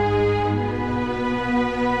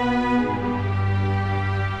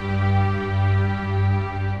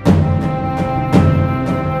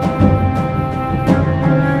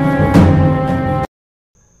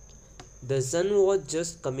The sun was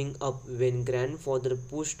just coming up when grandfather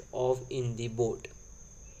pushed off in the boat.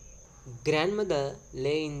 Grandmother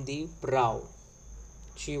lay in the prow.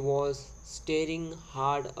 She was staring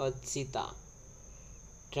hard at Sita,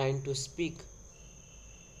 trying to speak,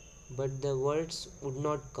 but the words would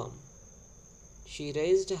not come. She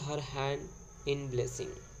raised her hand in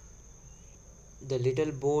blessing. The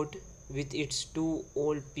little boat, with its two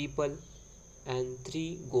old people and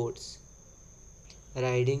three goats,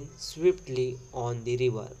 riding swiftly on the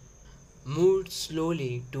river, moved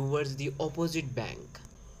slowly towards the opposite bank.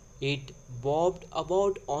 It bobbed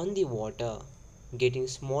about on the water, getting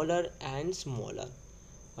smaller and smaller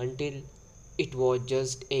until it was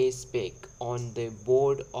just a speck on the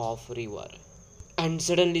board of river. And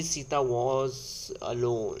suddenly Sita was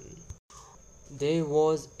alone. There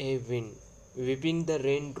was a wind whipping the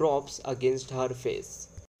raindrops against her face,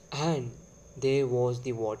 and there was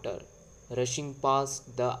the water rushing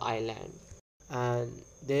past the island, and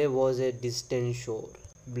there was a distant shore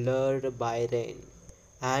blurred by rain,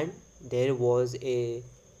 and there was a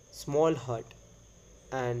small hut,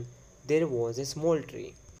 and there was a small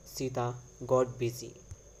tree. Sita got busy.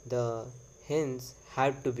 The hens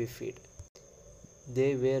had to be fed.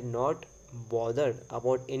 They were not bothered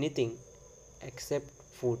about anything except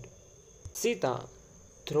food. Sita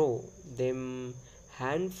threw them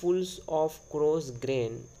handfuls of coarse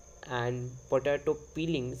grain and potato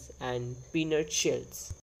peelings and peanut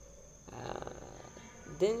shells. Uh,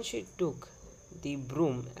 then she took the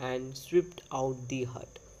broom and swept out the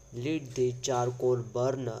hut, lit the charcoal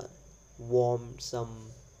burner, warmed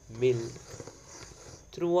some milk.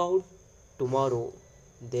 Throughout tomorrow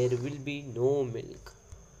there will be no milk.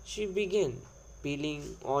 She began peeling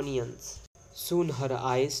onions. Soon her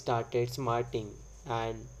eyes started smarting,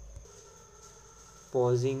 and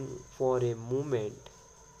pausing for a moment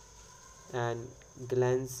and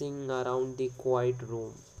glancing around the quiet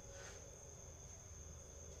room,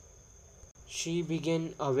 she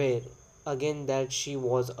began aware again that she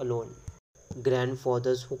was alone.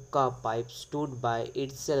 Grandfather's hookah pipe stood by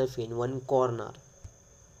itself in one corner.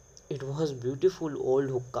 It was beautiful old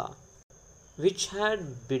hookah, which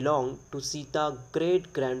had belonged to Sita's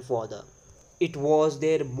great grandfather. It was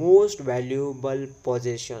their most valuable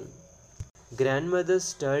possession. Grandmother's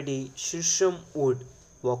sturdy shisham wood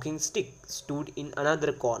walking stick stood in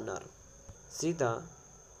another corner. Sita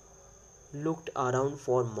looked around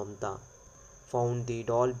for Mamta, found the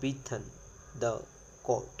doll beneath the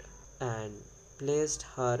cot, and placed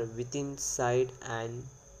her within sight and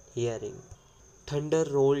hearing. Thunder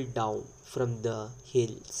rolled down from the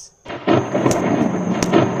hills.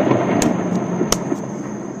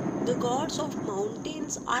 The gods of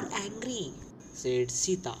mountains are angry, Said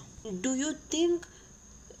Sita. do you think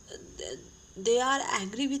they are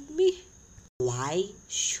angry with me? Why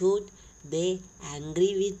should they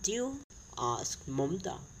angry with you? Asked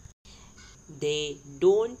Mamta. They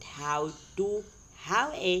don't have to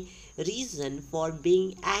have a reason for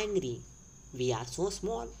being angry. We are so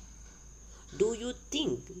small. Do you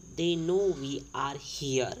think they know we are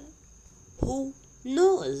here? Who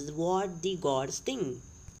knows what the gods think?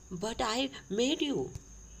 But I made you,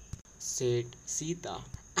 Said Sita.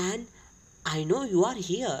 and I know you are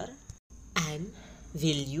here. And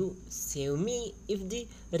will you save me if the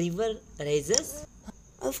river rises?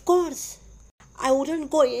 Of course. I wouldn't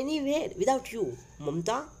go anywhere without you,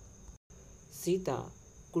 Mamta. Sita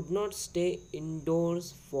could not stay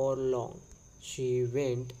indoors for long. She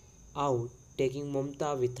went out, taking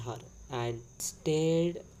Mamta with her, and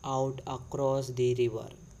stared out across the river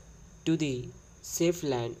to the safe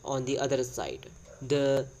land on the other side.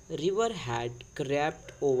 The river had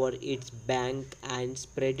crept over its bank and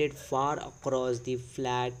spreaded far across the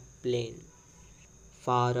flat plain.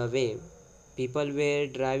 Far away, people were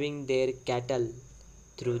driving their cattle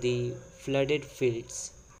through the flooded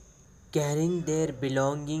fields, carrying their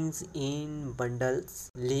belongings in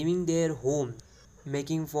bundles, leaving their homes,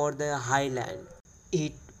 making for the highland.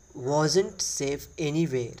 It wasn't safe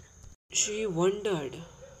anywhere. She wondered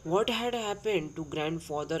what had happened to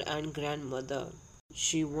grandfather and grandmother.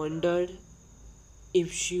 She wondered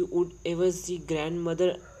if she would ever see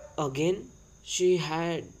grandmother again. She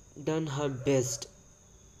had done her best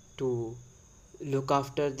to look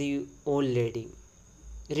after the old lady,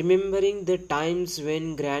 remembering the times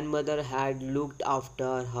when grandmother had looked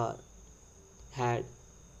after her, had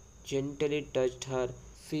gently touched her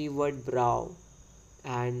fevered brow,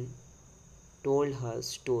 and told her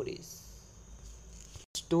stories.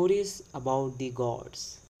 Stories about the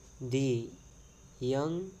gods, the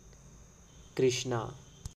young Krishna,